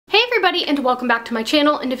everybody, and welcome back to my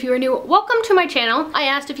channel. And if you are new, welcome to my channel. I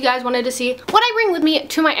asked if you guys wanted to see what I bring with me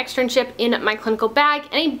to my externship in my clinical bag,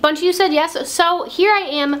 and a bunch of you said yes, so here I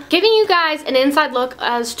am giving you guys an inside look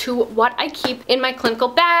as to what I keep in my clinical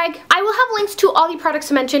bag. I will have links to all the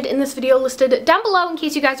products mentioned in this video listed down below in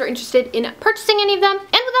case you guys are interested in purchasing any of them. And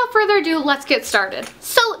without further ado, let's get started.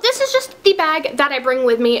 So this is just the bag that I bring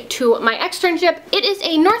with me to my externship. It is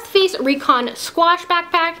a North Face Recon Squash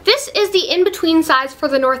backpack. This is the in-between size for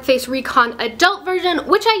the North Face Recon adult version,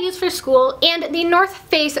 which I use for school, and the North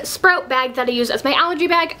Face Sprout bag that I use as my allergy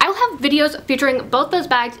bag. I will have videos featuring both those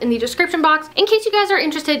bags in the description box in case you guys are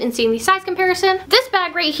interested in seeing the size comparison. This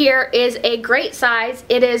bag right here is a great size.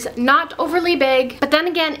 It is not overly big, but then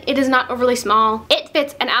again, it is not overly small. It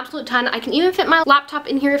fits an absolute ton. I can even fit my laptop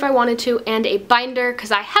in here if I wanted to, and a binder,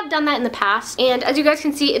 because I have done that in the past. And as you guys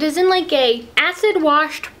can see, it is in like a acid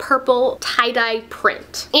washed purple tie-dye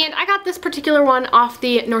print. And I got this particular one off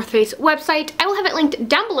the North Face website. I will have it linked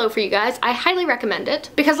down below for you guys. I highly recommend it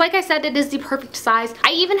because, like I said, it is the perfect size.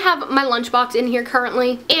 I even have my lunchbox in here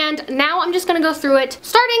currently, and now I'm just gonna go through it,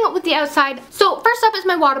 starting with the outside. So first up is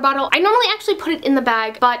my water bottle. I normally actually put it in the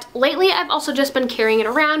bag, but lately I've also just been carrying it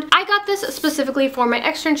around. I got this specifically for my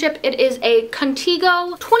externship. It is a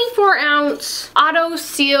Contigo 24-ounce auto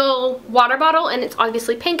seal water bottle, and it's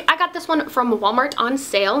obviously pink. I got this one from Walmart on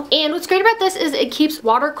sale, and what's great about this is it keeps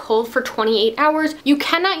water cold for 28 hours. You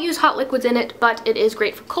cannot use hot liquids in it, but it is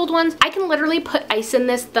great for cold ones. I can literally put ice in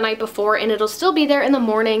this the night before and it'll still be there in the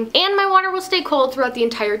morning, and my water will stay cold throughout the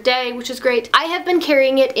entire day, which is great. I have been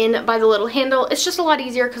carrying it in by the little handle. It's just a lot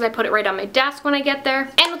easier because I put it right on my desk when I get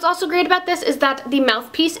there. And what's also great about this is that the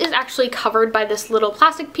mouthpiece is actually covered by this little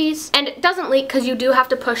plastic piece, and it doesn't leak because you do have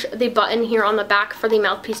to push the button here on the back for the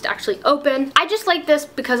mouthpiece to actually open. I just like this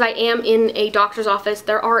because I am in a doctor's office.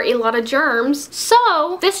 There are a lot of germs,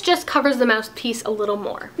 so this just covers the mouthpiece a little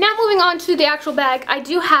more. Now moving on to the actual bag, I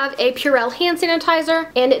do have a Purell hand sanitizer,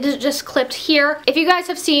 and it is just clipped here. If you guys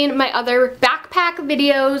have seen my other backpack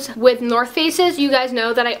videos with North Faces, you guys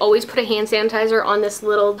know that I always put a hand sanitizer on this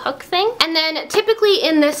little hook thing. And then typically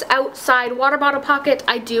in this outside water bottle pocket,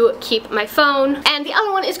 I do keep my phone, and the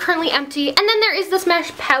other one is currently empty. And then there is this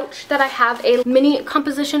mesh pouch that I have a mini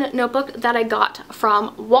composition notebook that I got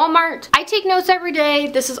from Walmart. I take notes every day.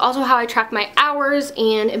 This is also how I track my hours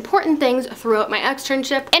and important things throughout my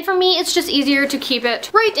externship. And for me, it's just easier to keep it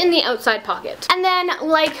right in the outside pocket. And then,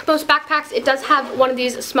 like most backpacks, it does have one of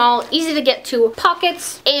these small, easy to get to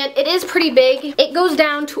pockets, and it is pretty big. It goes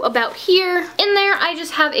down to about here. In there, I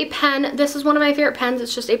just have a pen. This is one of my favorite pens.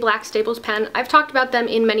 It's just a black Staples pen. I've talked about them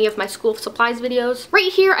in many of my school supplies videos.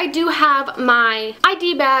 Right here, I do have my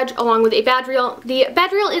ID badge along with a badge reel. The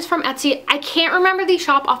badge reel is from Etsy. I can't remember the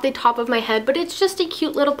shop off the top of my head, but it's just a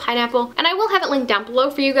cute little pineapple, and I will have it linked down below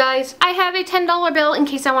for you guys. I have a $10 bill in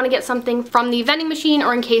case I want to get something from the vending machine,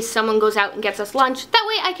 or in case someone goes out and gets us lunch. That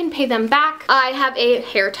way I can pay them back. I have a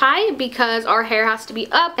hair tie because our hair has to be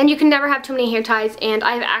up, and you can never have too many hair ties, and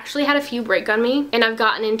I've actually had a few break on me, and I've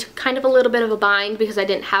gotten into kind of a little bit of a bind because I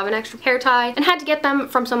didn't have an extra hair tie and had to get them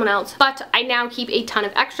from someone else, but I now keep a ton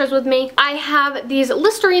of extras with me. I have these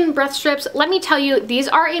Listerine breath strips. Let me tell you, these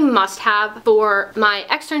are a must-have for my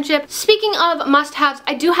externship. Speaking of must-haves,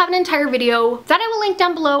 I do have an entire video that I will link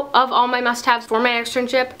down below of all my must-haves for my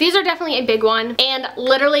externship. These are definitely a big one, and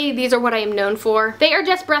literally these are what I am known for. They are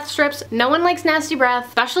just breath strips. No one likes nasty breath,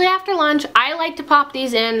 especially after lunch. I like to pop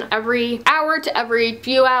these in every hour to every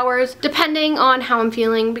few hours, depending on how I'm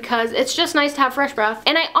feeling, because it's just nice to have fresh breath,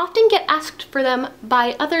 and I often get asked for them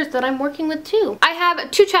by others that I'm working with too. I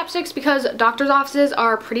have two chapsticks because doctor's offices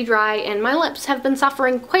are pretty dry and my lips have been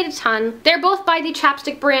suffering quite a ton. They're both by the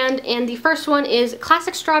Chapstick brand, and the first one is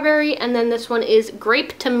Classic Strawberry, and then this one is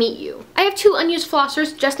Grape to Meet You. I have two unused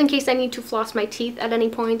flossers just in case I need to floss my teeth at any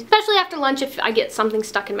point, especially after lunch if I get something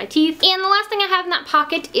stuck in my teeth. And the last thing I have in that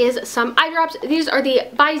pocket is some eye drops. These are the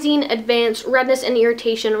Visine Advanced Redness and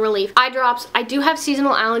Irritation Relief eye drops. I do have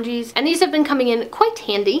seasonal allergies, and these have been coming in quite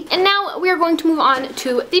handy. And now we are going to move on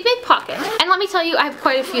to the big pocket. And let me tell you, I have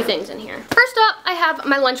quite a few things in here. First up, I have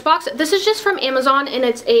my lunchbox. This is just from Amazon, and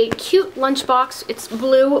it's a cute lunchbox. It's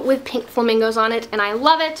blue with pink flamingos on it, and I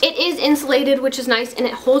love it. It is insulated, which is nice, and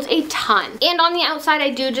it holds a ton. And on the outside, I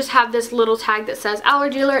do just have this little tag that says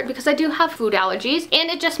allergy alert because I do have food allergies, and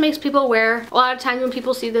it just makes people aware. A lot of times when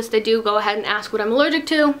people see this, they do go ahead and ask what I'm allergic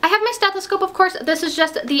to. I have my stethoscope, of course. This is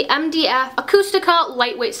just the MDF Acoustica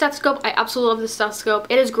lightweight stethoscope. I absolutely love this stethoscope.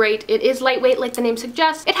 It is great. It is lightweight like the name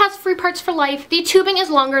suggests. It has free parts for life. The tubing is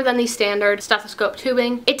longer than the standard stethoscope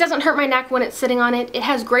tubing. It doesn't hurt my neck when it's sitting on it. It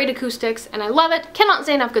has great acoustics and I love it. Cannot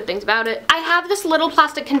say enough good things about it. I have this little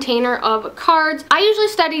plastic container of cards. I usually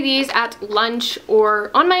study these at lunch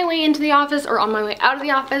or on my way into the office or on my way out of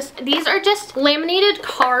the office. These are just laminated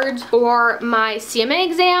cards for my CMA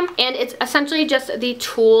exam, and it's essentially just the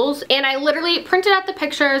tools, and I literally printed out the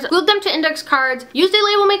pictures, glued them to index cards, used a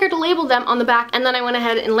label maker to label them on the back, and then I went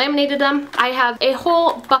ahead and laminated them. I have a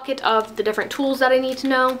whole bucket of the different tools that I need to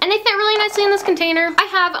know, and they fit really nicely in this container. I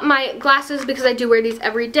have my glasses because I do wear these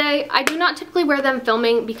every day. I do not typically wear them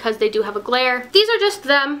filming because they do have a glare. These are just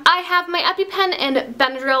them. I have my EpiPen and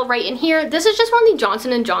Benadryl right in here. This is just one of the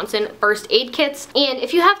Johnson & Johnson first aid kits, and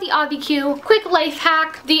if you have the AviQ, quick life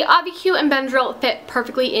hack, the AviQ and Benadryl fit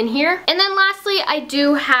perfectly in here. And then lastly, I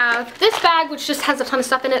do have this bag which just has a ton of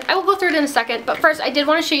stuff in it. I will go through it in a second, but first I did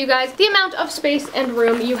want to show you guys the amount of space and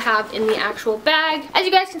room you have in the actual bag. As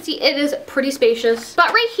you guys can see, it is pretty spacious.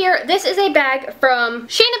 But right here, this is a bag from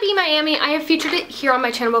Shayna B Miami. I have featured it here on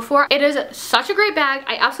my channel before. It is such a great bag.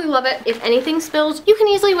 I absolutely love it. If anything spills, you can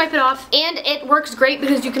easily wipe it off, and it works great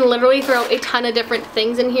because you can literally throw a ton of different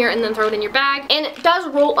things in here and then throw it in your bag, and it does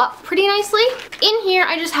roll up pretty nicely. In here,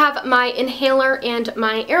 I just have my inhaler and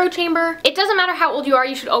my aero chamber. It doesn't matter how old you are,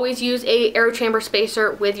 you should always use a aero chamber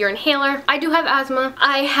spacer with your inhaler. I do have asthma.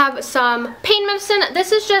 I have some pain medicine.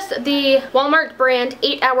 This is just the Walmart brand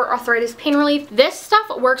 8-hour arthritis pain relief. This stuff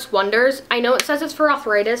works wonders. I know it says it's for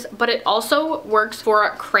arthritis, but it also works for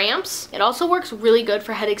cramps. It also works really good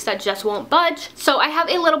for headaches that just won't budge. So I have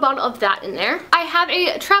a little bottle of that in there. I have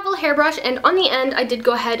a travel hairbrush, and on the end I did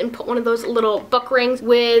go ahead and put one of those little book rings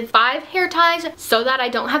with 5 hair ties so that I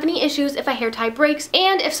don't have any issues if a hair tie breaks,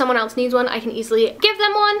 and if someone else needs one, I can easily give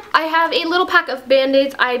them one. I have a little pack of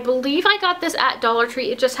band-aids. I believe I got this at Dollar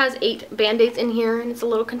Tree. It just has 8 band-aids in here, and it's a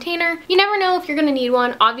little container. You never know if you're gonna need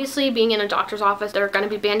one. Obviously, being in a doctor's office, there are gonna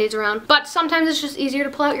be band-aids around, but sometimes it's just easier to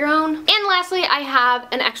pull out your own. And lastly, I have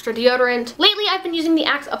an extra deodorant. Lately, I've been using the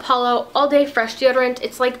Axe Apollo All Day Fresh deodorant.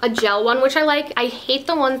 It's like a gel one, which I like. I hate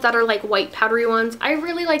the ones that are like white powdery ones. I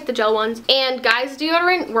really like the gel ones, and guys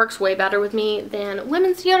deodorant works way better with me than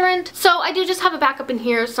women's deodorant. So I do just have a backup in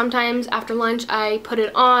here. Sometimes after lunch I put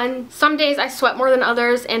it on. Some days I sweat more than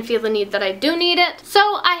others and feel the need that I do need it, so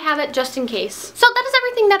I have it just in case. So that is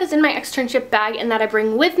everything that is in my externship bag and that I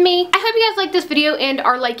bring with me. I hope you guys liked this video and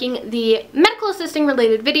are liking the medical assisting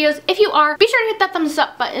related videos. If you are, be sure to hit that thumbs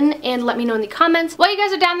up button and let me know in the comments. While you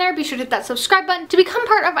guys are down there, be sure to hit that subscribe button to become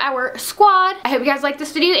part of our squad. I hope you guys liked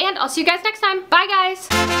this video, and I'll see you guys next time. Bye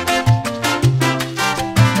guys!